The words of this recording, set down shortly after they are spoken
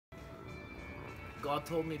God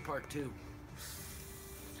Told Me Part 2.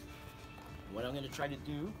 What I'm going to try to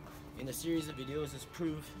do in a series of videos is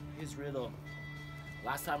prove his riddle.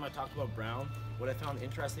 Last time I talked about Brown, what I found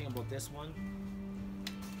interesting about this one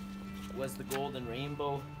was the golden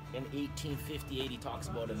rainbow. In 1858 he talks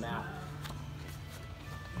about a map.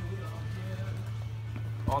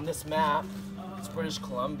 On this map, it's British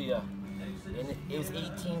Columbia. And it was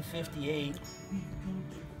 1858,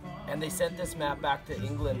 and they sent this map back to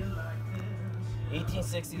England.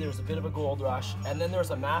 1860, there was a bit of a gold rush, and then there was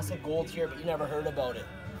a massive gold here, but you never heard about it.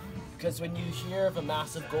 Because when you hear of a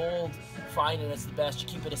massive gold find and it's the best, you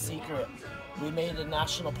keep it a secret. We made a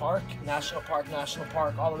national park,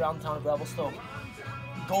 all around the town of Revelstoke.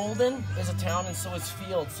 Golden is a town, and so is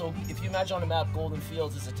Fields. So if you imagine on a map, Golden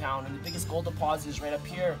Fields is a town, and the biggest gold deposit is right up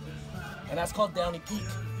here, and that's called Downey Peak.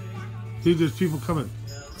 Dude, there's people coming.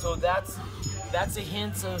 So that's a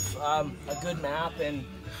hint of a good map, and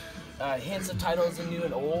hints of titles in new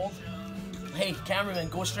and old. Hey, cameraman,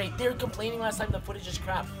 go straight. They were complaining last time the footage is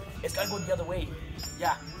crap. It's gotta go the other way.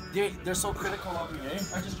 Yeah, they're so critical of me, eh?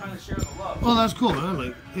 I'm just trying to share the love. Oh, that's cool, man.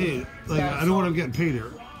 Like, hey, like yeah, I know what I'm getting paid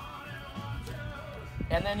here.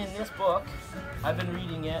 And then in this book, I've been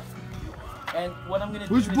reading it, and what I'm gonna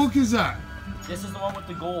do. Which book is that? This is the one with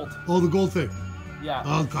the gold. Oh, the gold thing. Yeah.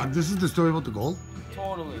 Oh God, this is the story about the gold?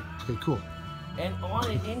 Totally. Okay, cool. And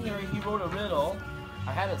on it, in here, he wrote a riddle.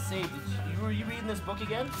 I had it saved. Were you reading this book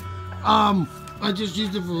again? I just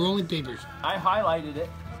used it for rolling papers. I highlighted it.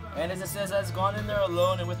 And as it says, I've gone in there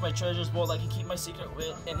alone and with my treasures bold, I can keep my secret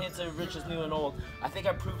wit and hints of riches new and old. I think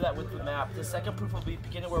I proved that with the map. The second proof will be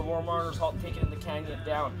beginning where war mariners halt, taken in the canyon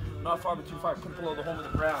down. Not far but too far, put below the home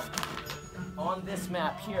of the Brown. On this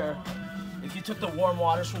map here, if you took the warm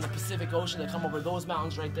waters from the Pacific Ocean that come over those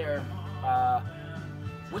mountains right there,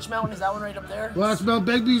 which mountain is that one right up there? Well, that's Mount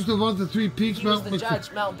Bigby's the one with the three peaks. He was the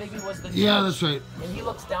judge. Mount Bigby was the judge. Yeah, that's right. And he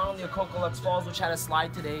looks down on the Okokolux Falls, which had a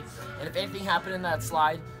slide today. And if anything happened in that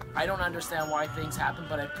slide, I don't understand why things happen,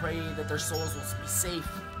 but I pray that their souls will be safe.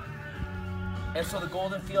 And so the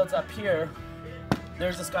Golden Fields up here,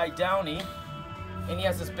 there's this guy Downey, and he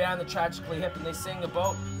has this band, the Tragically Hip, and they sing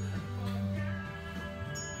about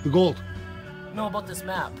the gold. No, about this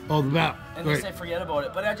map. Oh, the map. And they say forget about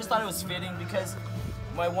it. But I just thought it was fitting because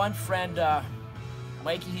my one friend,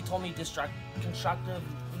 Mikey, he told me constructive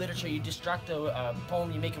literature, you destruct a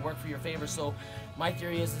poem, you make it work for your favor. So my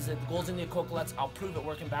theory is that the gold's in the Okokolux. I'll prove it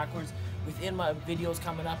working backwards. Within my videos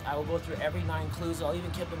coming up, I will go through every 9 clues. I'll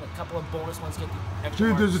even keep them a couple of bonus ones, get the extra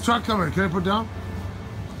Dude, marks. there's a truck coming. Can I put down?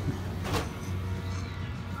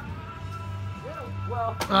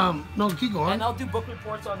 No, keep going. And I'll do book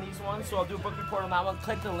reports on these ones, so I'll do a book report on that one.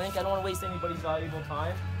 Click the link. I don't want to waste anybody's valuable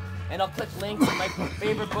time. And I'll click links. My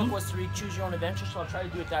favorite book was to read Choose Your Own Adventure, so I'll try to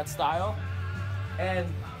do it that style. And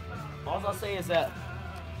all I'll say is that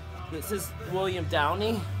this is William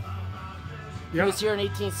Downey. He was here in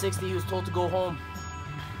 1860. He was told to go home.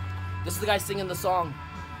 This is the guy singing the song.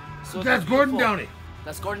 So that's Gordon Downey.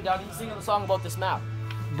 That's Gordon Downey. He's singing the song about this map.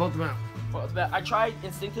 About the map. I tried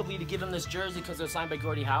instinctively to give him this jersey because it was signed by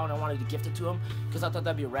Gordie Howe, and I wanted to gift it to him because I thought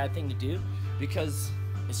that'd be a rad thing to do because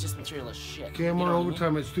it's just material as shit. Okay, I'm on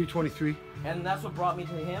overtime. It's 3:23. And that's what brought me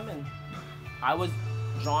to him, and I was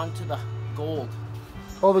drawn to the gold.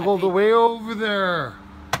 Oh, the gold are way over there.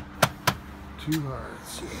 2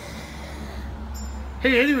 hearts.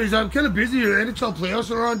 Hey, anyways, I'm kind of busy here. NHL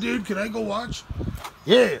playoffs are on, dude. Can I go watch?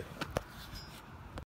 Yeah.